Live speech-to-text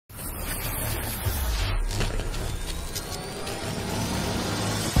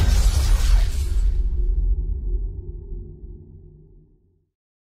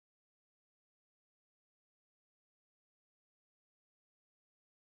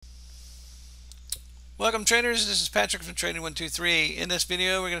Welcome traders, this is Patrick from Trading123. In this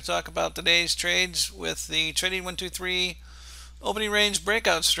video we're going to talk about today's trades with the Trading123 Opening Range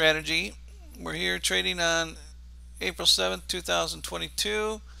Breakout strategy. We're here trading on April 7th,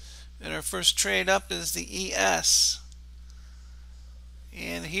 2022, and our first trade up is the ES.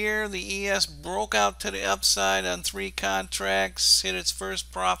 And here the ES broke out to the upside on 3 contracts, hit its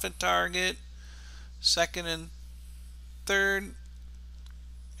first profit target, second and third,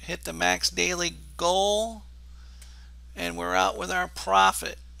 hit the max daily goal, and we're out with our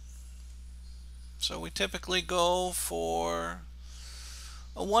profit. So we typically go for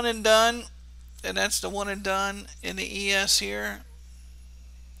a one and done, and that's the one and done in the ES here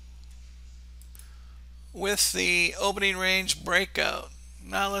with the opening range breakout.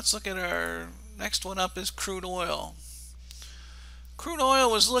 Now let's look at our next one up is crude oil. Crude oil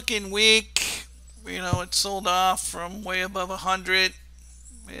was looking weak. It sold off from way above 100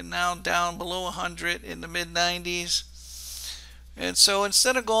 and now down below 100 in the mid 90s. And so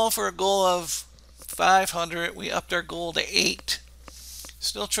instead of going for a goal of 500, we upped our goal to 8.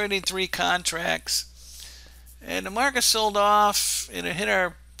 Still trading 3 contracts. And the market sold off and it hit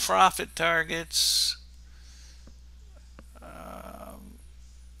our profit targets.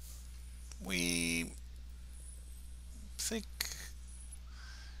 We think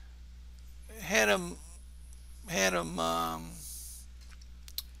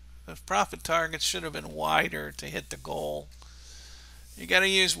the profit targets should have been wider to hit the goal. You got to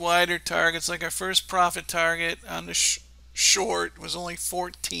use wider targets. Like our first profit target on the short was only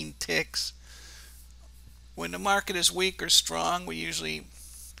 14 ticks. When the market is weak or strong, we usually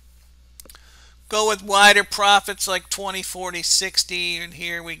go with wider profits like 20, 40, 60, and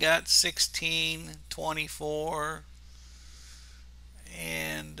here we got 16, 24,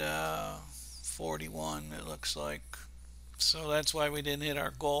 and 41 it looks like. So that's why we didn't hit our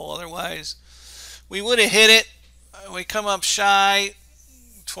goal. Otherwise, we would have hit it. We come up shy,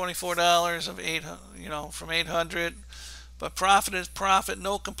 $24 of 800, from 800. But profit is profit,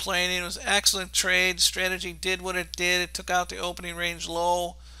 no complaining. It was an excellent trade. Strategy did what it did. It took out the opening range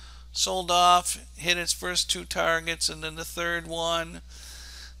low, sold off, hit its first 2 targets, and then the third one.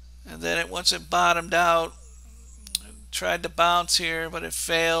 And then once it bottomed out, tried to bounce here, but it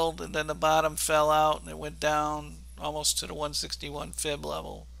failed, and then the bottom fell out and it went down almost to the 161 fib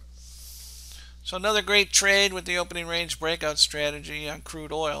level. So another great trade with the opening range breakout strategy on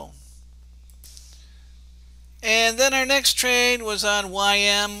crude oil. And then our next trade was on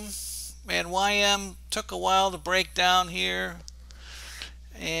YM, and YM took a while to break down here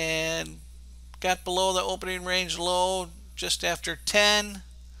and got below the opening range low just after 10,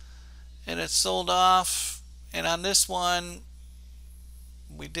 and it sold off. And on this one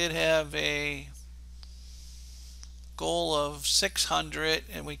we did have a goal of 600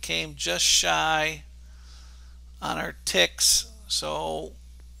 and we came just shy on our ticks. So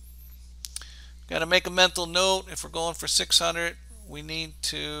got to make a mental note, if we're going for 600 we need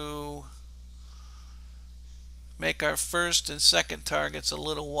to make our first and second targets a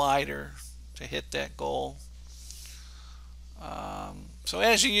little wider to hit that goal. So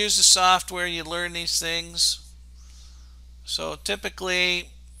as you use the software, you learn these things. So typically,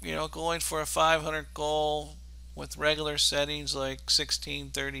 going for a 500 goal with regular settings like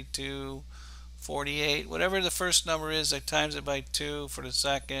 16, 32, 48, whatever the first number is, I times it by 2 for the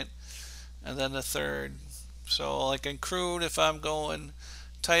second, and then the third. So like in crude, if I'm going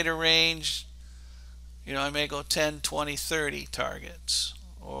tighter range, I may go 10, 20, 30 targets,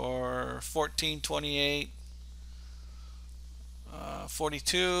 or 14, 28,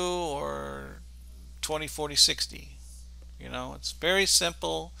 42, or 20, 40, 60. It's very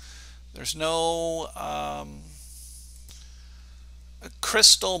simple. There's no a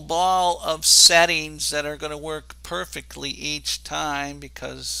crystal ball of settings that are going to work perfectly each time,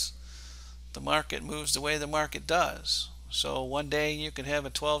 because the market moves the way the market does. So one day you can have a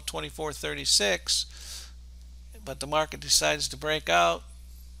 12, 24, 36, but the market decides to break out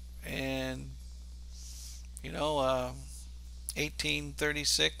and 18,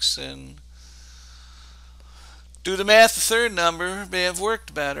 36, and do the math, the third number may have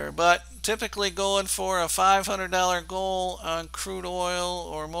worked better. But typically going for a $500 goal on crude oil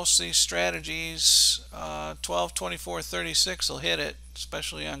or most of these strategies, 12, 24, 36 will hit it,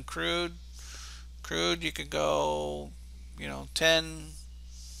 especially on crude. Crude, you could go 10,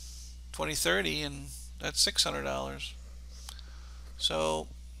 20, 30, and that's $600. So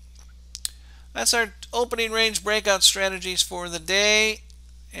that's our opening range breakout strategies for the day.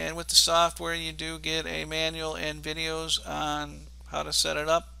 And with the software, you do get a manual and videos on how to set it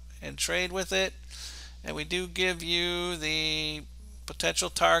up and trade with it. And we do give you the potential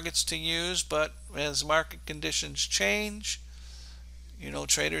targets to use, but as market conditions change. You know,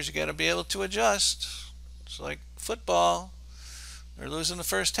 traders, you got to be able to adjust. It's like football. They're losing the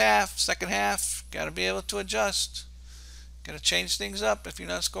first half, second half, got to be able to adjust. Got to change things up if you're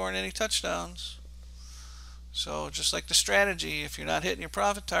not scoring any touchdowns. So just like the strategy, if you're not hitting your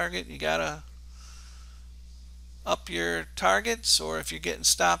profit target, you got to up your targets, or if you're getting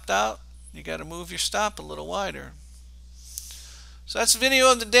stopped out, you got to move your stop a little wider. So that's the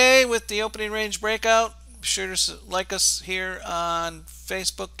video of the day with the opening range breakout. Be sure to like us here on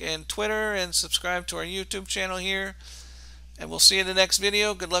Facebook and Twitter, and subscribe to our YouTube channel here. And we'll see you in the next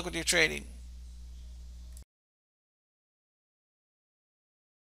video. Good luck with your trading.